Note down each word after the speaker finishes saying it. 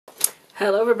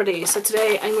Hello everybody, so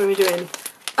today I'm going to be doing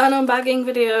an unbagging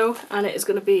video and it is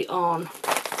going to be on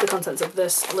the contents of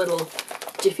this little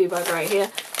jiffy bag right here.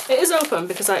 It is open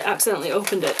because I accidentally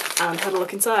opened it and had a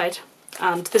look inside,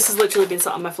 and this has literally been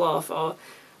sat on my floor for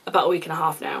about a week and a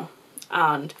half now,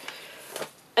 and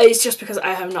it's just because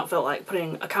I have not felt like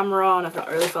putting a camera on. I've not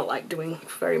really felt like doing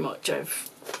very much.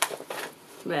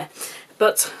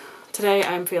 But today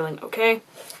I'm feeling okay,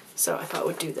 so I thought I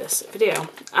would do this video.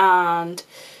 And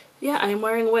yeah, I am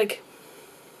wearing a wig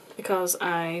because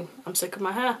I'm sick of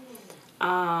my hair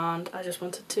and I just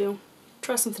wanted to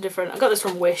try something different. I got this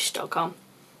from wish.com.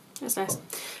 It's nice.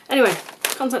 Anyway,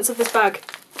 contents of this bag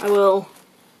I will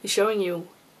be showing you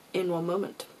in one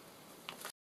moment.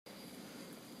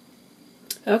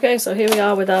 Okay, so here we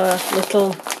are with our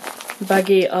little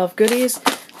baggie of goodies.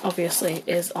 Obviously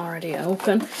is already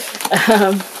open,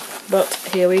 but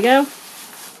here we go.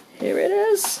 Here it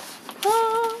is.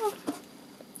 Ah.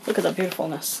 Look at that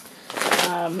beautifulness.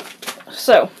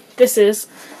 So this is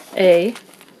a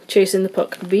Chasing the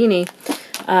Puck beanie.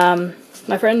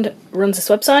 My friend runs this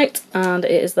website and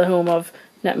it is the home of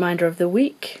Netminder of the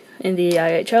Week in the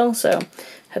IHL, so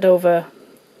head over,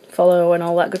 follow and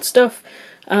all that good stuff.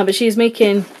 But she's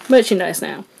making merchandise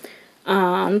now,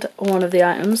 and one of the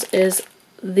items is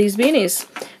these beanies.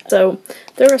 So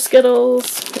there are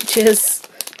Skittles, which is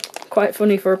quite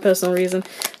funny for a personal reason.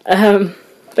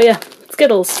 But yeah,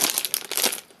 Skittles.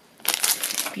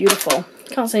 Beautiful.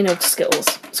 Can't say no to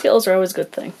Skittles. Skittles are always a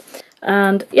good thing.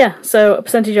 And yeah, so a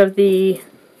percentage of the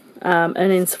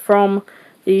earnings from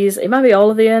these, it might be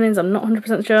all of the earnings, I'm not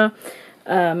 100% sure,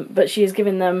 but she is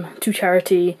giving them to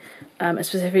charity, a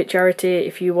specific charity.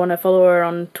 If you want to follow her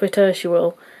on Twitter, she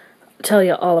will tell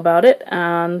you all about it,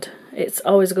 and it's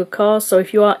always a good cause. So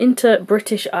if you are into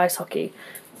British ice hockey,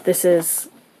 this is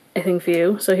a thing for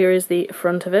you. So here is the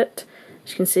front of it.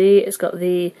 As you can see, it's got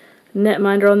the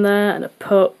netminder on there and a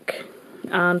puck,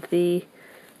 and the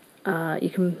you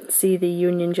can see the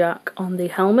Union Jack on the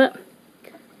helmet.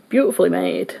 Beautifully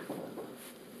made.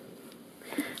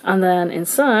 And then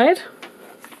inside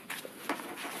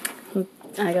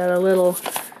I got a little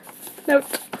note.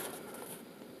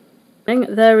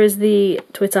 There is the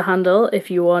Twitter handle if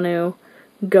you want to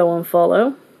go and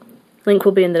follow. Link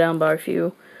will be in the down bar if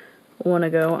you want to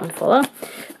go and follow.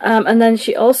 And then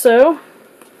she also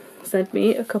sent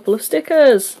me a couple of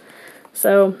stickers.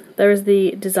 So there is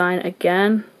the design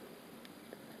again.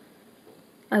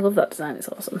 I love that design, it's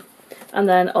awesome. And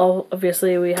then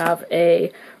obviously we have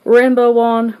a rainbow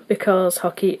one because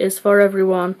hockey is for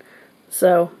everyone.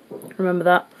 So remember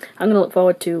that. I'm going to look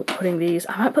forward to putting these.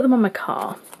 I might put them on my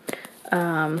car.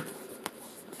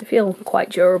 They feel quite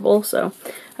durable, so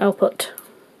I'll put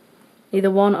either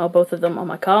one or both of them on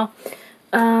my car.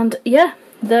 And yeah,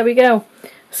 there we go.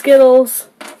 Skittles,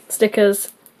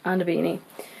 stickers, and a beanie.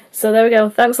 So there we go.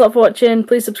 Thanks a lot for watching.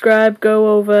 Please subscribe.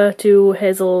 Go over to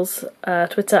Hazel's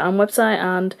Twitter and website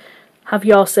and have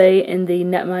your say in the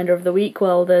Netminder of the Week.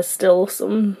 Well, there's still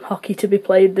some hockey to be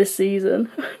played this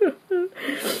season.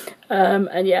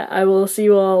 And yeah, I will see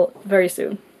you all very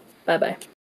soon. Bye bye.